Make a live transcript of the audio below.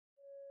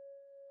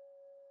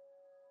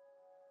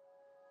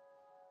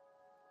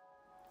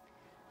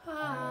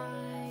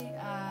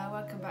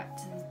back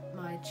to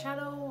my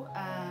channel.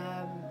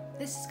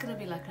 This is going to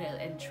be like a little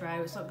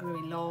intro. It's not going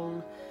to be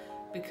long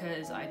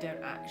because I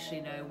don't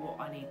actually know what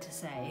I need to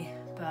say,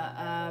 but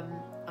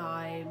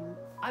I'm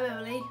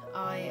Emily.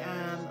 I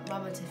am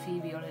Mama to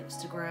Phoebe on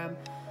Instagram.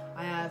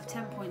 I have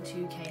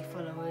 10.2k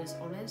followers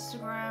on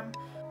Instagram,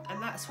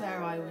 and that's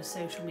where I was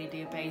social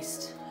media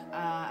based,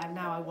 and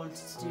now I wanted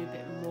to do a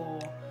bit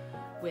more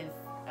with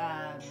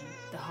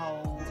the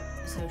whole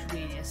social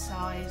media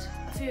side.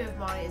 A few of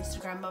my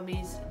Instagram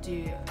mummies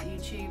do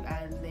YouTube,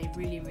 and they've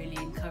really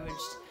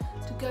encouraged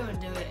to go and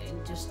do it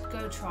and just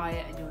go try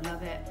it and you'll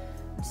love it.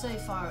 And so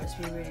far it's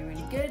been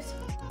really good.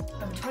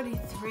 I'm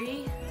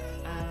 23,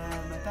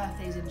 my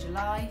birthday's in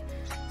July,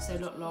 so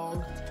not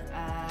long.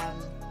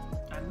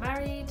 I'm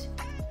married.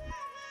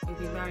 We've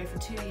been married for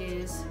 2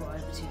 years, well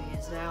over 2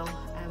 years now,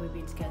 and we've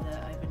been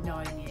together over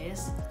 9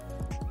 years.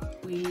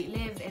 We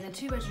live in a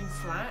 2-bedroom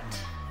flat.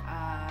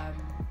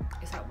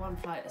 It's like 1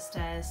 flight of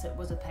stairs, so it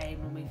was a pain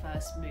when we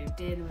first moved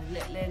in with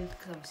Litlin,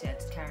 because obviously I had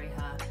to carry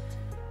her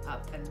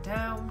up and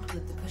down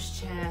with the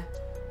pushchair,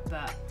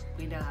 but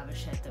we now have a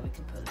shed that we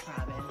can put the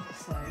pram in.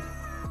 So,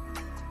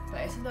 but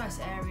it's a nice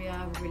area,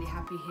 we're really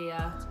happy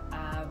here,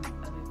 and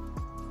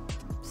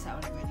we've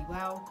settled in really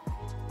well.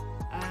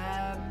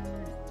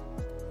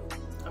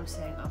 I'm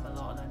saying a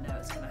lot, and I know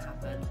it's going to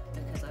happen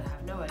because I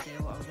have no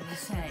idea what I'm going to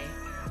say.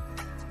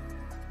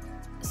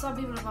 Some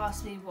people have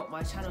asked me what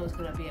my channel is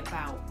going to be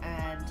about,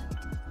 and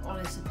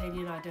honest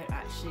opinion, I don't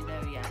actually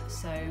know yet.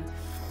 So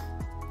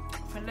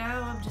for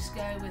now, I'm just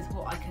going with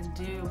what I can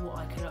do and what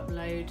I can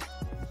upload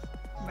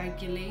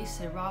regularly.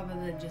 So rather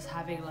than just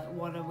having like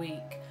one a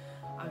week,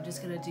 I'm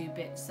just going to do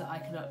bits that I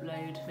can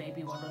upload,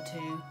 maybe 1 or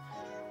 2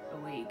 a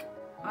week.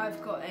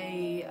 I've got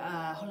a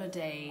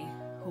holiday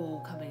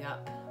haul coming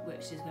up,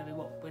 which is going to be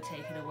what we're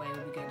taking away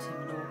when we go to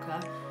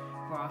Menorca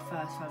for our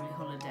first family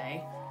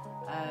holiday.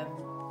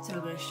 So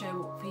I'm going to show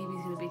what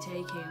Phoebe's going to be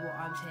taking, what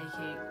I'm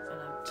taking,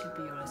 and to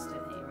be honest, I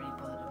don't think you're really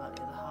bothered about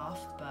the other half,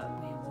 but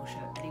we will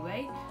show it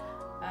anyway.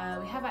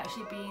 We have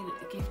actually been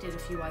gifted a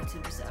few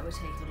items that we're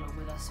taking along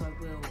with us, so I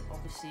will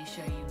obviously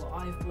show you what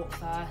I've bought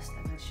first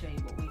and then show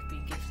you what we've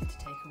been gifted to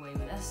take away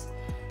with us.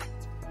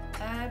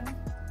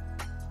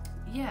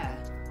 Yeah,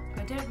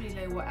 I don't really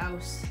know what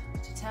else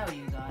to tell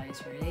you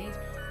guys really.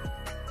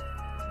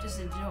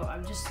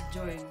 I'm just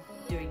enjoying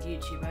doing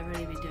YouTube. I've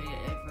only been doing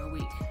it over a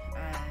week,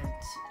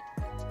 and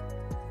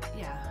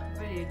yeah, I'm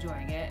really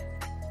enjoying it.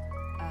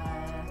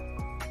 Yeah,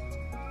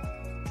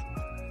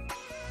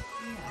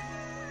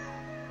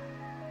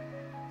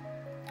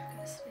 I'm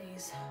gonna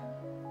sneeze.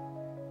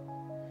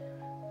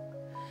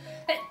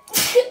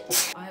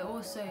 I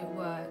also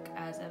work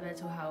as a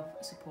mental health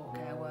support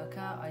care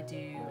worker. I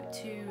do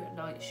 2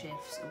 night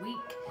shifts a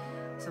week.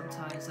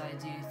 Sometimes I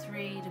do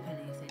 3,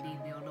 depending if they need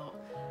me or not.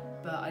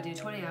 But I do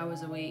 20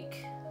 hours a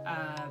week.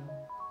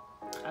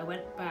 I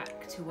went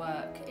back to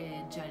work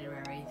in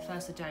January,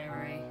 1st of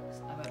January,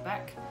 I went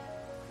back.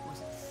 Was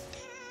it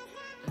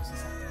was the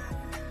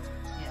 2nd?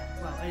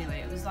 Yeah, well anyway,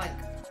 it was like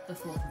the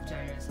 4th of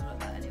January, something like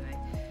that anyway.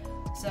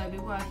 So I've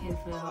been working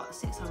for like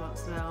 6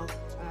 months now.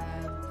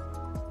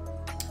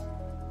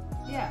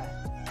 Yeah,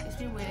 it's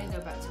been weird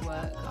going back to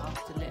work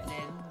after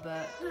Litlin,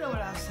 but I don't know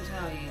what else to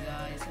tell you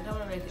guys. I don't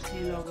want to make it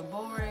too long and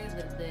boring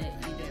that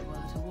you don't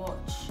want to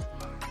watch,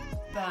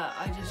 but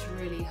I just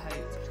really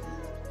hope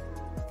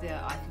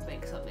that I can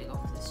make something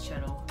off this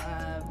channel.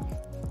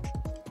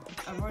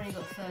 I've already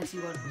got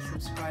 31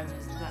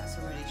 subscribers, and that's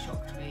already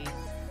shocked me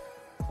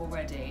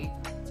already.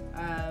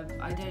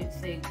 I don't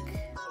think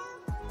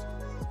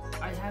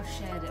I have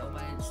shared it on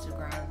my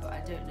Instagram, but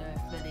I don't know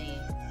if many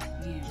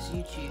use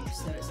YouTube,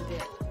 so it's a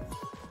bit of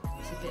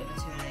a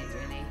too late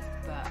really.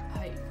 But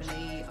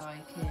hopefully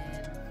I can.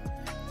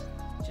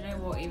 Do you know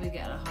what? Even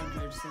getting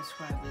 100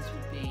 subscribers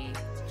would be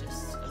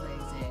just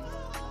amazing.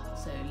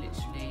 So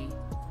literally,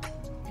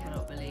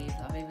 cannot believe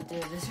that I'm even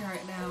doing this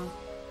right now.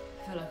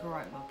 I feel like a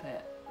right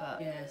muppet. But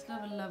yeah, it's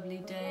another lovely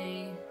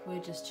day. We're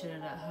just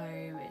chilling at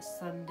home. It's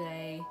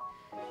Sunday.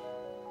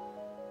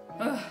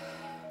 Ugh.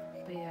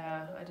 But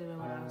yeah, I don't know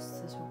what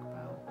else to talk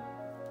about.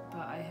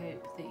 But I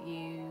hope that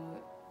you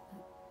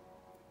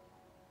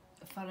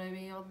follow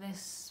me on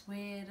this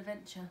weird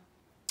adventure.